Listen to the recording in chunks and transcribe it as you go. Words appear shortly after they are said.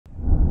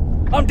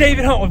I'm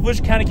David Hunt with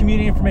Volusia County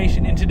Community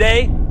Information, and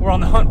today we're on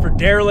the hunt for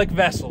derelict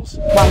vessels.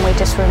 One we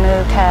just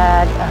removed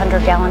had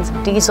 100 gallons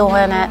of diesel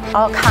in it,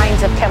 all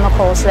kinds of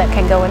chemicals that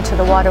can go into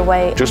the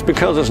waterway. Just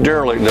because it's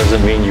derelict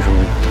doesn't mean you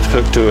can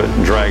hook to it,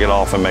 drag it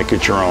off, and make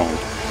it your own.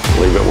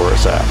 Leave it where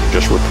it's at.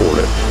 Just report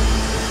it.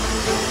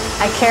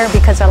 I care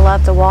because I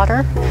love the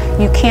water.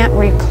 You can't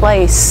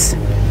replace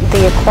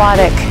the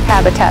aquatic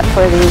habitat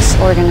for these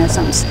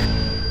organisms.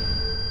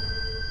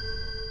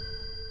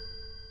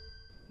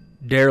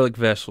 Derelict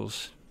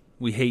vessels.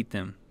 We hate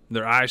them.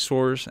 They're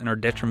eyesores and are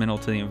detrimental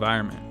to the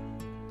environment.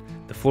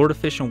 The Florida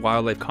Fish and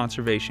Wildlife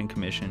Conservation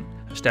Commission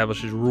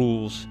establishes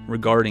rules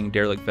regarding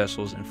derelict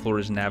vessels in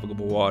Florida's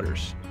navigable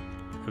waters.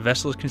 A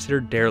vessel is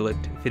considered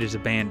derelict if it is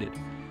abandoned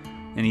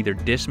and either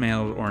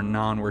dismantled or in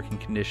non-working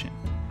condition.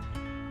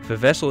 If a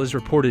vessel is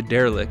reported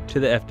derelict to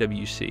the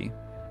FWC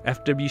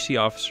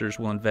officers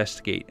will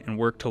investigate and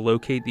work to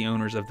locate the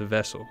owners of the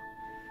vessel.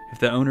 If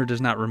the owner does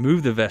not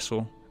remove the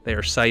vessel, they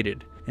are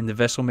cited, and the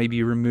vessel may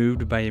be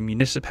removed by a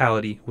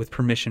municipality with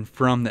permission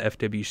from the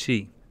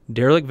FWC.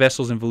 Derelict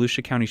vessels in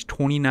Volusia County's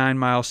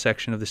 29-mile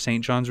section of the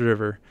St. Johns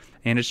River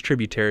and its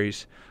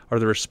tributaries are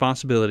the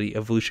responsibility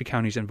of Volusia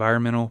County's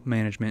Environmental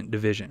Management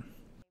Division.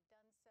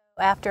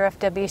 After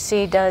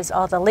FWC does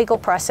all the legal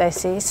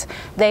processes,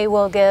 they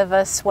will give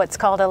us what's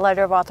called a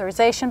letter of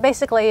authorization.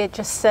 Basically, it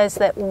just says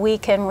that we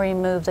can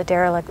remove the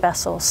derelict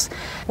vessels.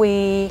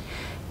 We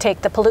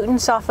take the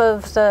pollutants off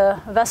of the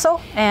vessel,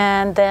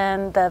 and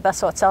then the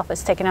vessel itself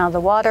is taken out of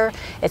the water.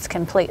 It's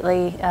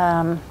completely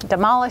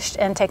demolished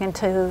and taken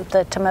to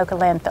the Tomoka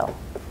landfill.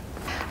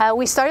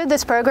 We started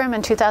this program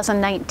in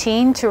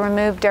 2019 to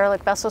remove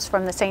derelict vessels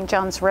from the St.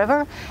 Johns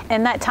River.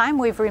 In that time,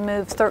 we've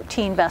removed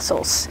 13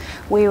 vessels.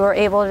 We were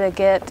able to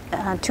get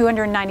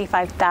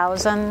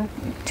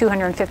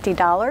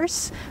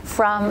 $295,250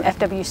 from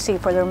FWC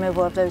for the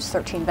removal of those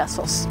 13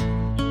 vessels.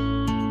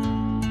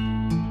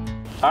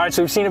 All right,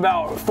 so we've seen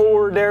about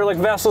 4 derelict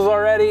vessels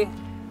already,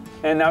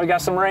 and now we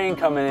got some rain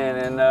coming in,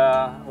 and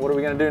what are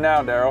we gonna do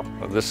now, Daryl?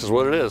 This is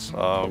what it is.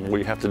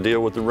 We have to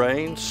deal with the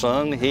rain,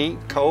 sun, heat,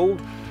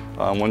 cold.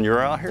 When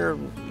you're out here,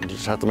 you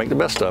just have to make the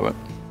best of it.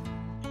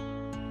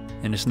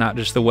 And it's not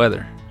just the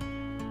weather.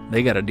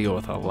 They got to deal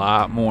with a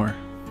lot more.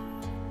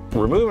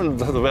 Removing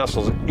the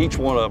vessels, each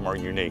one of them are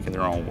unique in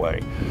their own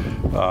way.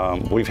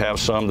 We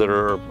have some that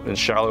are in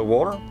shallow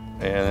water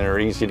and they're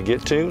easy to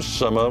get to.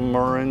 Some of them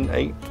are in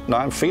 8,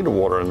 9 feet of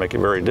water and make it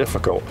very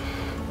difficult.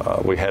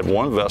 We had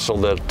one vessel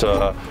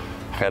that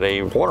had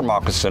a water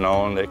moccasin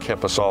on that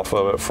kept us off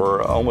of it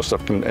for almost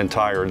an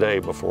entire day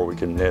before we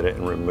could net it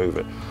and remove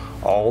it.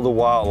 All the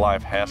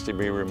wildlife has to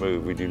be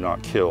removed. We do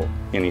not kill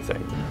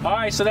anything. All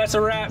right, so that's a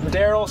wrap.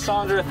 Daryl,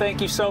 Sandra,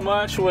 thank you so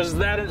much. Was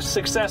that a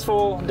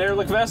successful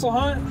derelict vessel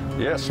hunt?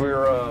 Yes, we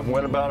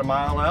went about a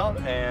mile out,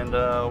 and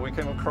we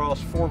came across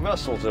 4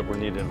 vessels that we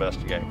need to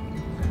investigate.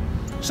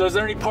 So is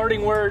there any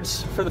parting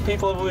words for the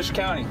people of Volusia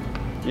County?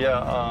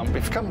 Yeah,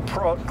 if you come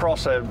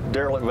across a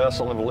derelict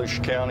vessel in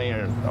Volusia County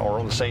or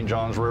on the St.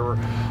 Johns River,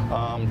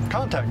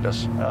 contact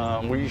us.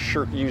 We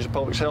sure could use the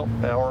public's help,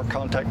 or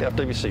contact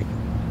FWC.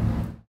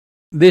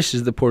 This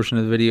is the portion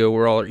of the video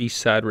where all our East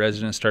Side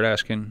residents start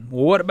asking,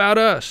 well, what about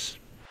us?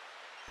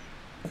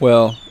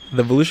 Well,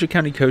 the Volusia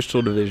County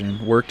Coastal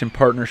Division worked in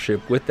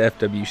partnership with the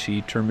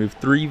FWC to remove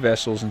 3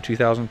 vessels in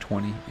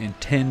 2020 and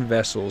 10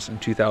 vessels in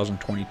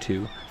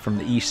 2022 from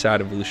the east side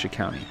of Volusia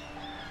County.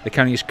 The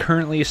county is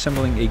currently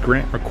assembling a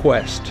grant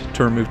request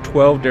to remove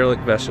 12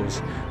 derelict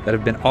vessels that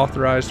have been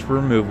authorized for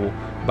removal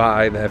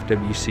by the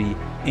FWC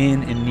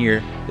in and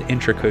near the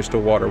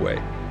intracoastal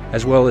waterway,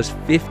 as well as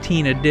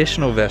 15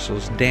 additional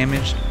vessels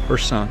damaged or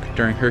sunk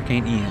during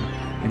Hurricane Ian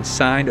and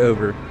signed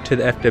over to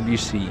the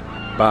FWC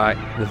by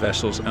the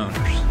vessel's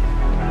owners.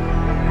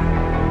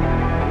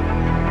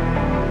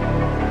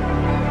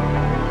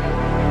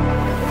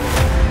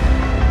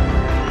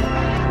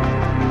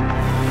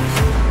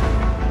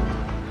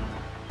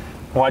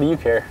 Why do you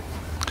care?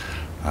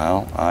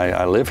 Well,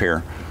 I live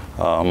here.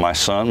 My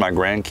son, my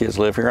grandkids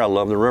live here. I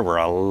love the river.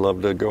 I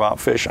love to go out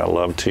fishing. I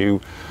love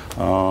to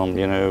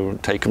you know,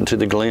 take them to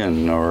the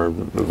Glen or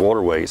the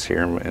waterways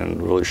here in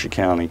Volusia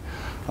County.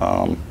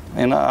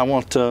 And I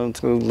want to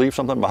leave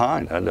something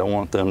behind. I don't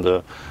want them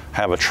to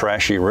have a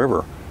trashy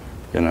river,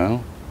 you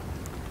know.